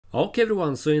Okay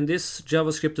everyone, so in this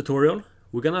JavaScript tutorial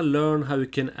we're gonna learn how you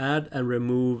can add and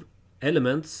remove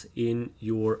elements in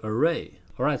your array.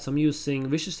 Alright, so I'm using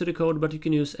Visual Studio Code, but you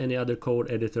can use any other code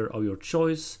editor of your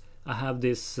choice. I have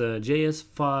this JS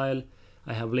file,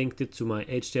 I have linked it to my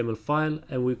HTML file,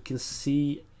 and we can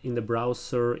see in the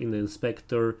browser, in the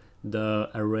inspector, the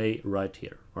array right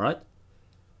here. Alright,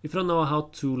 if you don't know how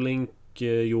to link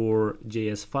your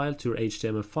JS file to your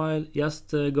HTML file,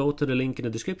 just go to the link in the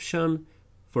description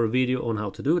for a video on how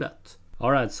to do that.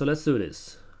 Alright, so let's do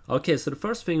this. Okay, so the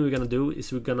first thing we're gonna do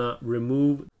is we're gonna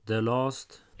remove the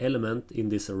last element in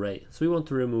this array. So we want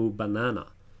to remove banana.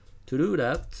 To do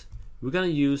that, we're gonna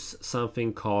use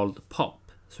something called pop.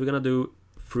 So we're gonna do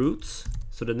fruits,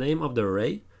 so the name of the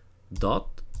array,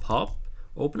 dot pop,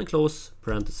 open and close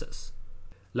parentheses,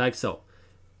 like so.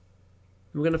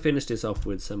 We're gonna finish this off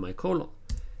with semicolon.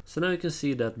 So now you can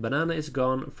see that banana is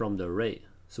gone from the array.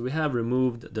 So we have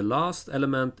removed the last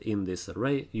element in this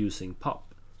array using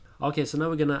pop. Okay, so now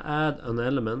we're gonna add an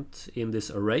element in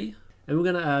this array, and we're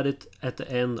gonna add it at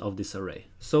the end of this array.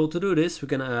 So to do this, we're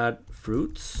gonna add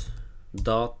fruits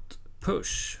dot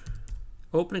push,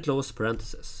 open and close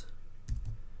parentheses,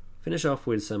 finish off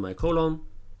with semicolon.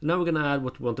 Now we're gonna add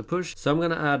what we want to push. So I'm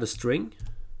gonna add a string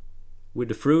with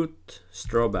the fruit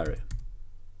strawberry,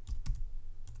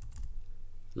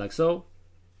 like so.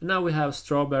 Now we have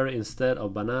strawberry instead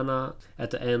of banana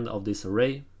at the end of this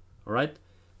array. Alright,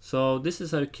 so this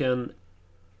is how you can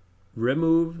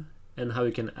remove and how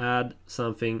you can add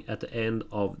something at the end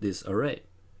of this array.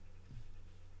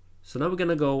 So now we're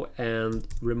gonna go and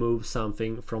remove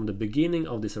something from the beginning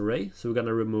of this array. So we're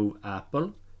gonna remove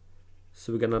apple.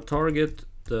 So we're gonna target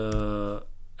the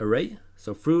array,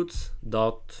 so fruits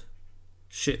dot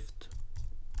shift,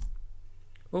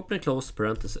 open and close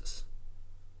parentheses,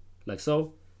 like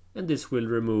so. And this will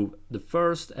remove the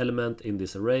first element in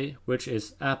this array, which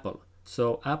is apple.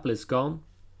 So apple is gone.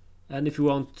 And if you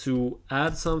want to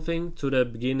add something to the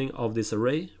beginning of this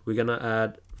array, we're gonna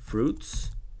add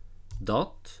fruits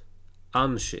dot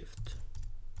unshift,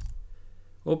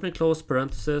 open and close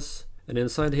parentheses. And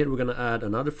inside here we're gonna add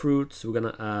another fruit. So we're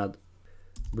gonna add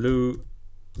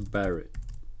blueberry,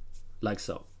 like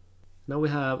so. Now we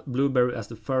have blueberry as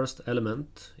the first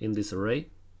element in this array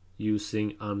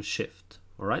using unshift.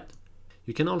 Alright,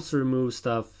 you can also remove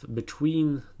stuff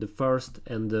between the first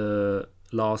and the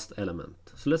last element.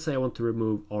 So let's say I want to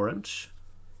remove orange.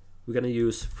 We're gonna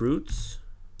use fruits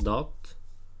dot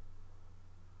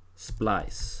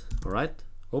splice. Alright,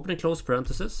 open and close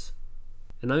parentheses.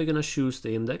 And now you're gonna choose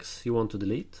the index you want to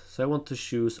delete. So I want to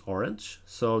choose orange.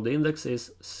 So the index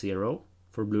is 0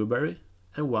 for blueberry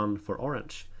and 1 for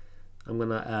orange. I'm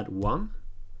gonna add 1.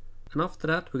 And after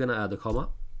that, we're gonna add a comma.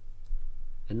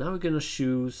 And now we're gonna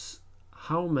choose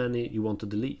how many you want to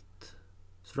delete.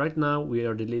 So right now we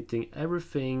are deleting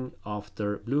everything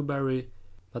after blueberry,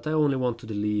 but I only want to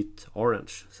delete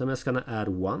orange. So I'm just gonna add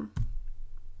 1.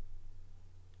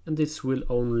 And this will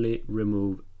only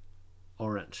remove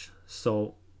orange.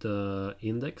 So the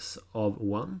index of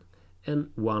 1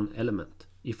 and 1 element.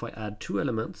 If I add 2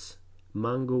 elements,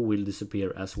 mango will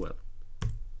disappear as well,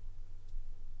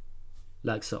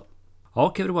 like so.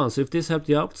 Okay everyone, so if this helped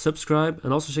you out, subscribe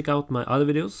and also check out my other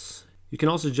videos. You can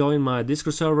also join my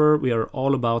Discord server. We are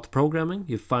all about programming.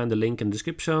 You find the link in the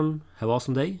description. Have an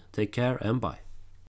awesome day, take care and bye.